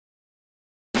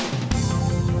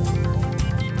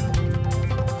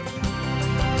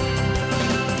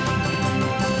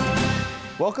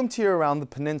Welcome to Around the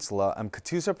Peninsula. I'm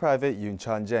Katusa Private Yoon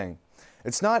Chan-jeng.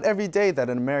 It's not every day that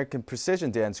an American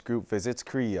precision dance group visits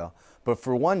Korea, but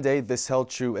for one day this held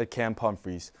true at Camp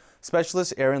Humphreys.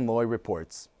 Specialist Aaron Loy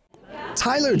reports.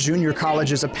 Tyler Junior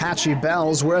College's Apache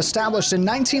Belles were established in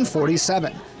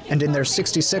 1947, and in their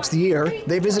 66th year,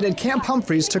 they visited Camp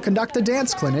Humphreys to conduct a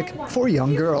dance clinic for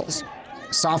young girls.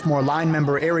 Sophomore line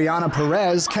member Ariana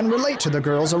Perez can relate to the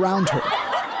girls around her.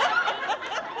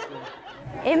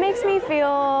 It makes me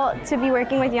feel to be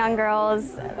working with young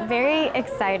girls very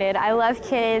excited. I love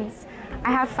kids.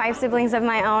 I have 5 siblings of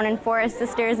my own and 4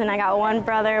 sisters, and I got 1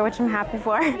 brother, which I'm happy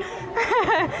for.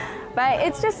 But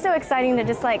it's just so exciting to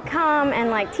just come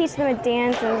and teach them a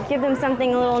dance and give them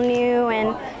something a little new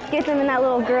and get them in that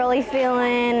little girly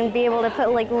feeling and be able to put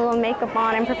a little makeup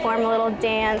on and perform a little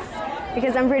dance,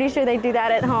 because I'm pretty sure they do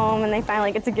that at home and they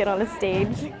finally get to get on the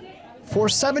stage. For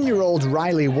 7-year-old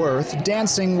Riley Worth,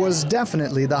 dancing was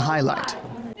definitely the highlight.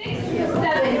 7,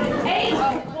 8.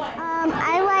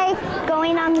 I like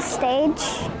going on the stage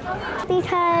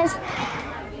because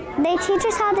they teach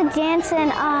us how to dance,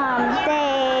 and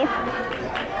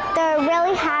they're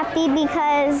really happy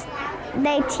because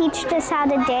they teach us how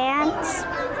to dance.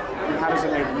 How does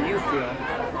it make you feel?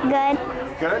 Good.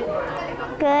 Good?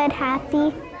 Good,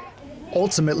 happy.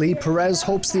 Ultimately, Perez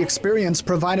hopes the experience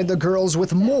provided the girls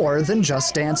with more than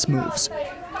just dance moves.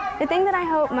 The thing that I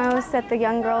hope most that the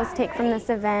young girls take from this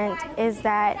event is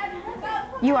that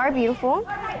you are beautiful,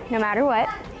 no matter what,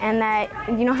 and that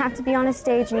you don't have to be on a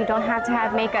stage and you don't have to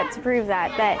have makeup to prove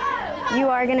that you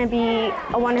are going to be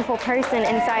a wonderful person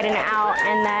inside and out,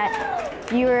 and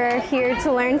that you are here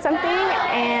to learn something,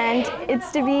 and it's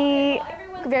to be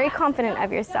very confident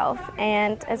of yourself.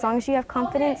 And as long as you have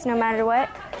confidence, no matter what,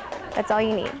 that's all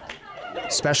you need.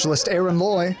 Specialist Aaron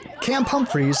Loy, Camp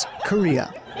Humphreys,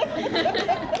 Korea.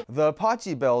 The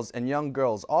Apache Belles and young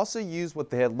girls also used what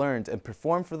they had learned and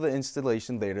performed for the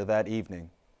installation later that evening.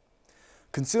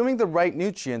 Consuming the right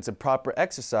nutrients and proper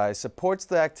exercise supports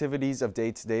the activities of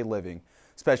day-to-day living.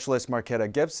 Specialist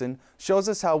Marquetta Gibson shows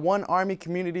us how one Army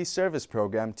Community Service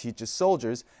program teaches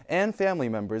soldiers and family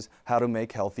members how to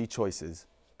make healthy choices.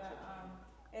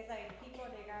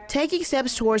 Taking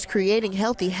steps towards creating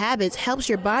healthy habits helps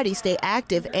your body stay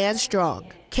active and strong.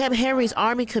 Camp Henry's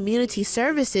Army Community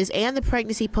Services and the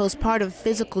Pregnancy Postpartum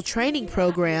Physical Training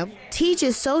Program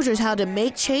teaches soldiers how to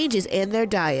make changes in their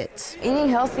diets. Eating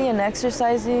healthy and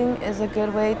exercising is a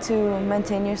good way to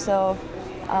maintain yourself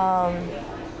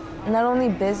not only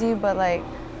busy, but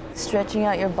stretching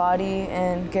out your body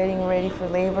and getting ready for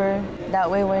labor. That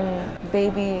way when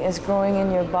baby is growing in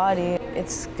your body,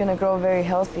 it's gonna grow very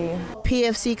healthy.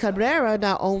 PFC Cabrera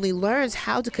not only learns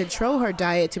how to control her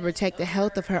diet to protect the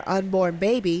health of her unborn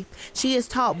baby, she is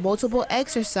taught multiple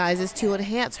exercises to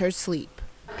enhance her sleep.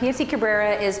 PFC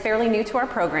Cabrera is fairly new to our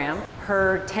program.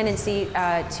 Her tendency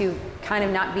to kind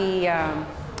of not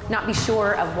be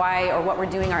sure of why or what we're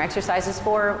doing our exercises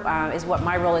for is what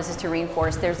my role is to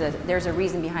reinforce. There's a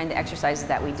reason behind the exercises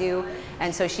that we do,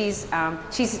 and so she's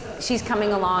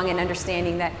coming along and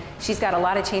understanding that she's got a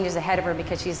lot of changes ahead of her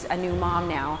because she's a new mom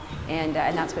now, and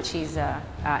that's what she's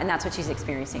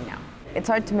experiencing now. It's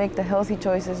hard to make the healthy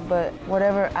choices, but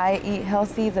whatever I eat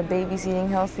healthy, the baby's eating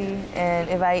healthy, and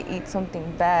if I eat something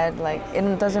bad,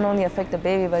 it doesn't only affect the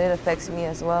baby, but it affects me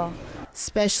as well.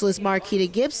 Specialist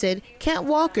Marquetta Gibson, Kent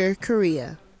Walker,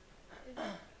 Korea.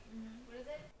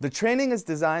 The training is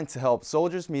designed to help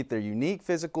soldiers meet their unique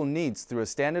physical needs through a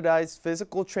standardized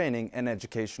physical training and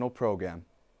educational program.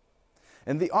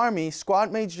 In the Army,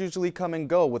 squad mates usually come and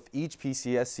go with each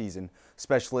PCS season.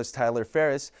 Specialist Tyler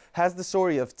Ferris has the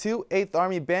story of 2 8th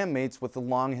Army bandmates with a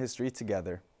long history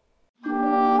together.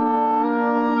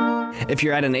 If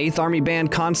you're at an 8th Army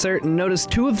Band concert and notice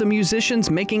 2 of the musicians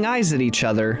making eyes at each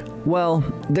other, well,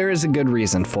 there is a good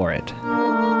reason for it.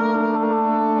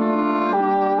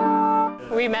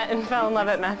 We met and fell in love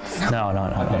at MEPS. No.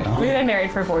 We've been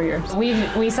married for 4 years.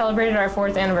 We celebrated our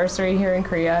 4th anniversary here in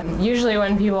Korea. Usually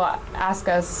when people ask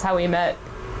us how we met,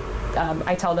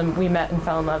 I tell them we met and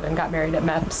fell in love and got married at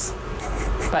MEPS.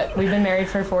 But we've been married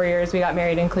for 4 years. We got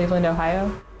married in Cleveland,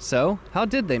 Ohio. So, how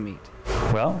did they meet?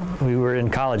 Well, we were in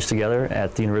college together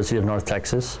at the University of North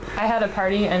Texas. I had a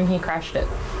party and he crashed it.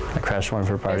 I crashed one of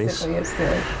her parties. Basically, it's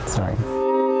the story.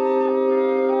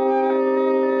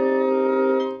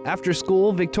 After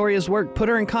school, Victoria's work put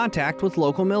her in contact with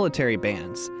local military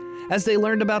bands. As they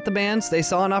learned about the bands, they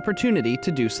saw an opportunity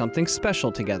to do something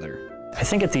special together. I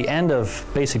think at the end of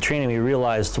basic training we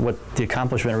realized what the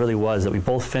accomplishment really was, that we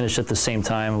both finished at the same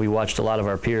time. We watched a lot of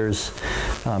our peers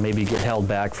maybe get held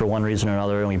back for one reason or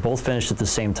another, and we both finished at the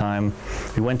same time.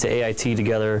 We went to AIT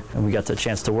together, and we got the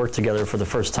chance to work together for the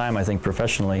first time, I think,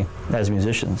 professionally as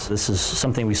musicians. This is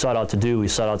something we sought out to do. We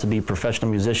sought out to be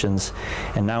professional musicians,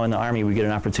 and now in the Army we get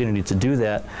an opportunity to do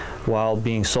that while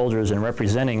being soldiers and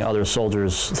representing other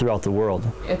soldiers throughout the world.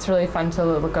 It's really fun to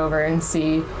look over and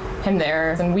see him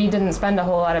there, and we didn't spend a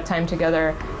whole lot of time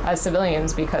together as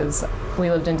civilians because we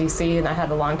lived in DC and I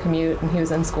had a long commute and he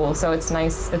was in school, so it's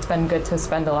nice. It's been good to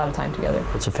spend a lot of time together.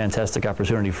 It's a fantastic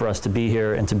opportunity for us to be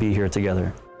here and to be here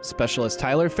together. Specialist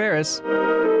Tyler Ferris,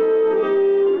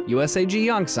 USAG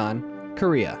Yongsan,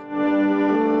 Korea.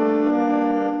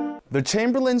 The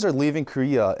Chamberlains are leaving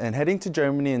Korea and heading to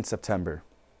Germany in September.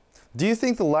 Do you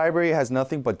think the library has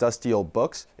nothing but dusty old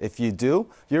books? If you do,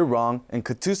 you're wrong, and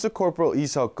Katusa Corporal Lee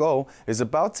Seok-go is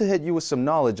about to hit you with some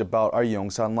knowledge about our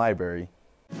Yongsan library.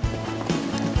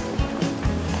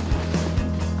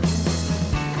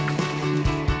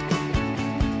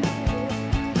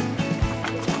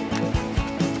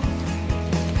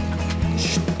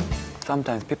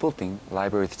 Sometimes people think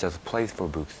library is just a place for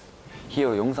books. Here,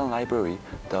 Yongsan Library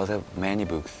does have many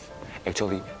books.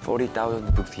 Actually,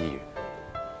 40,000 books here.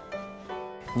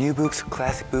 New books,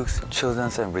 classic books,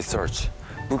 children's and research.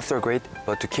 Books are great,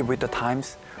 but to keep with the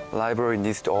times, the library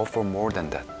needs to offer more than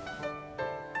that.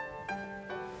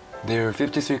 There are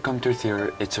 53 computers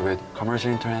here, each with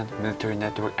commercial internet, military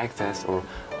network access, or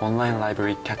online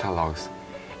library catalogs.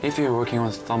 If you're working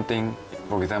on something,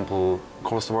 for example,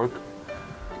 coursework,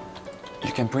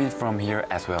 you can print from here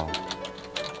as well.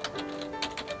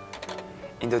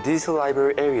 In the digital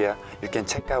library area, you can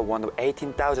check out one of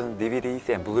 18,000 DVDs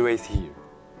and Blu-rays here.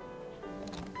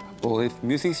 Or if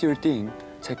music's your thing,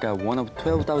 check out one of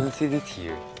 12,000 CDs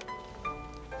here.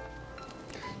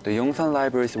 The Yongsan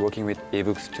Library is working with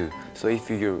ebooks too, so if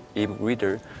you're an ebook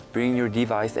reader, bring your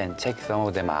device and check some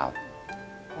of them out.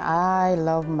 I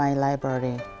love my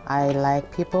library. I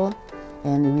like people,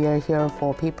 and we are here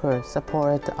for people,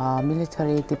 support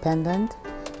military dependent,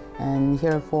 and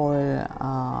here for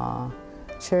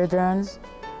children.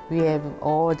 We have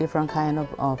all different kind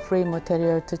of free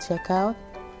material to check out.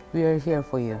 We are here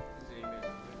for you.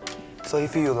 So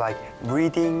if you like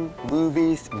reading,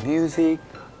 movies, music,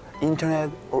 internet,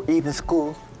 or even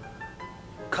school,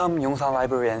 come Yongsan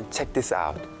Library and check this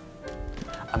out.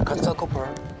 I'm Katusa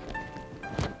Corporal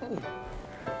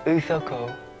Lee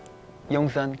Seok-go,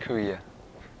 Yongsan, Korea.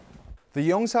 The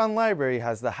Yongsan Library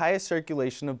has the highest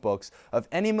circulation of books of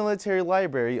any military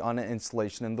library on an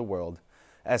installation in the world.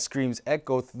 As screams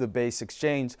echo through the base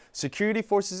exchange, Security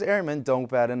Forces Airmen don't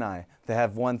bat an eye. They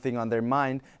have one thing on their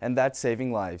mind, and that's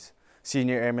saving lives.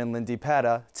 Senior Airman Lindy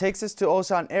Pata takes us to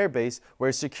Osan Air Base,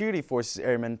 where Security Forces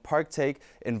Airmen partake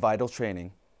in vital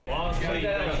training.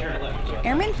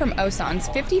 Airmen from Osan's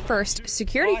 51st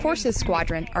Security Forces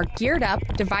Squadron are geared up,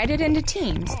 divided into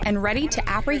teams, and ready to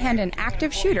apprehend an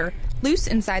active shooter loose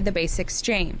inside the base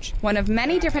exchange. One of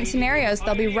many different scenarios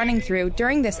they'll be running through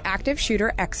during this active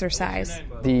shooter exercise.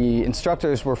 The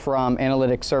instructors were from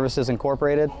Analytic Services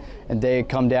Incorporated, and they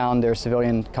come down, they're a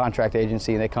civilian contract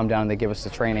agency, and they come down and they give us the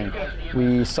training.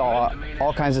 We saw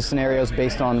all kinds of scenarios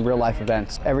based on real-life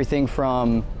events. Everything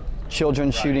from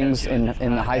children's shootings in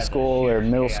the high school or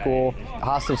middle school,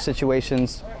 hostage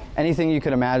situations, anything you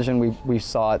could imagine, we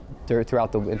saw it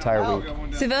throughout the entire week.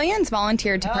 Civilians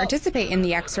volunteered to participate in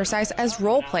the exercise as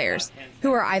role players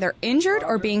who are either injured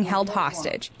or being held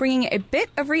hostage, bringing a bit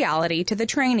of reality to the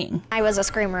training. I was a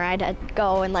screamer. I'd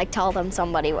go and tell them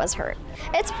somebody was hurt.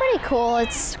 It's pretty cool.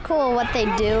 It's cool what they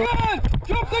do.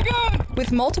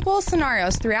 With multiple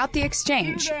scenarios throughout the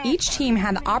exchange, each team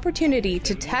had the opportunity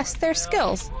to test their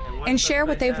skills and share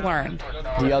what they've learned.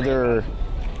 The other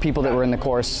people that were in the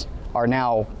course are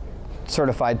now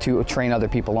certified to train other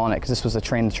people on it, because this was a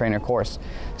train-the-trainer course.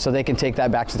 So they can take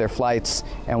that back to their flights,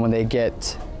 and when they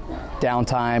get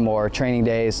downtime or training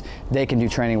days, they can do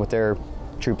training with their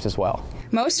troops as well.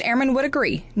 Most airmen would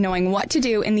agree, knowing what to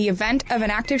do in the event of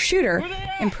an active shooter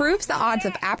improves the odds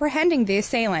of apprehending the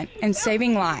assailant and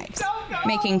saving lives,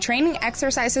 making training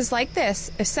exercises like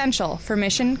this essential for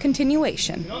mission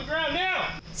continuation.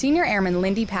 Senior Airman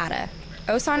Lindy Pata,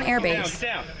 Osan Air Base,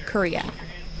 Korea.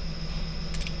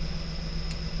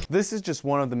 This is just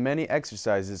one of the many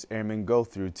exercises airmen go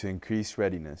through to increase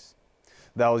readiness.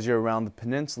 That was your Around the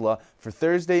Peninsula for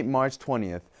Thursday, March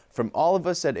 20th. From all of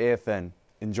us at AFN,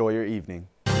 enjoy your evening.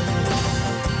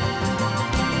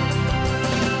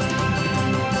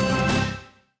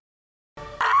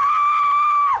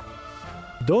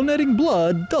 Donating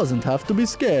blood doesn't have to be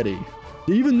scary.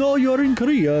 Even though you're in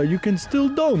Korea, you can still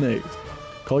donate.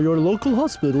 Call your local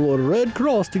hospital or Red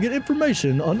Cross to get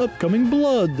information on upcoming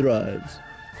blood drives.